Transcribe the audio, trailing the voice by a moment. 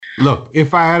Look,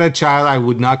 if I had a child, I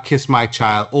would not kiss my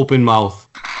child open mouth.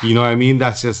 You know what I mean?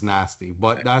 That's just nasty.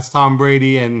 But that's Tom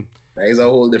Brady, and That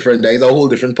is a whole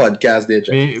different podcast there,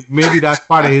 Jack. maybe that's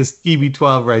part of his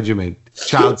TB12 regimen.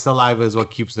 Child saliva is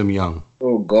what keeps them young.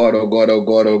 Oh God, oh God, oh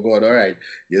God, oh God. All right.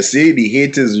 You see, the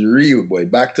hate is real, boy.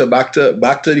 Back to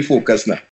the focus now.